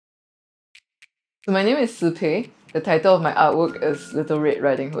So my name is Tse Pei. The title of my artwork is Little Red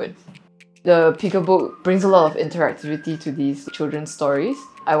Riding Hood. The Peekabook brings a lot of interactivity to these children's stories.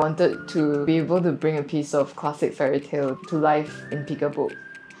 I wanted to be able to bring a piece of classic fairy tale to life in Peekabook.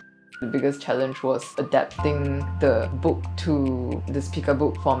 The biggest challenge was adapting the book to this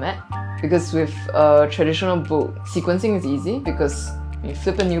Peekabook format. Because with a traditional book, sequencing is easy because you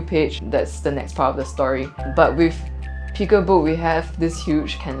flip a new page, that's the next part of the story. But with Peekabook, we have this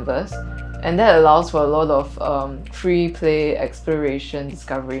huge canvas, and that allows for a lot of free play, exploration,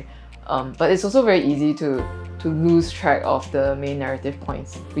 discovery. But it's also very easy to lose track of the main narrative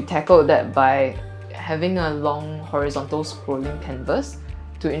points. We tackled that by having a long horizontal scrolling canvas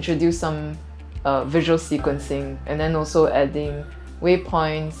to introduce some visual sequencing, and then also adding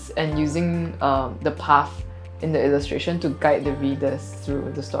waypoints and using the path in the illustration to guide the readers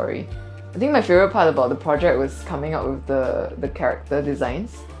through the story. I think my favorite part about the project was coming up with the character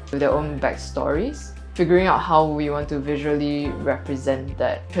designs with their own backstories, figuring out how we want to visually represent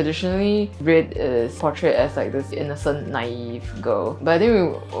that. Traditionally, Red is portrayed as like this innocent, naive girl, but I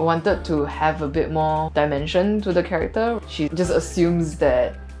think we wanted to have a bit more dimension to the character. She just assumes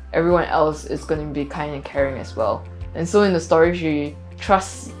that everyone else is going to be kind and caring as well. And so in the story, she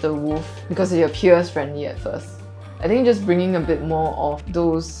trusts the wolf because he appears friendly at first. I think just bringing a bit more of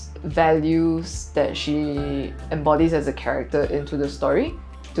those values that she embodies as a character into the story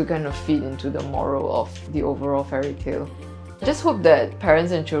to kind of feed into the moral of the overall fairy tale. I just hope that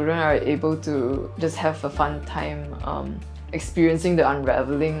parents and children are able to just have a fun time experiencing the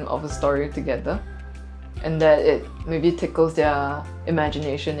unraveling of a story together, and that it maybe tickles their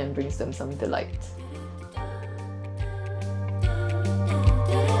imagination and brings them some delight.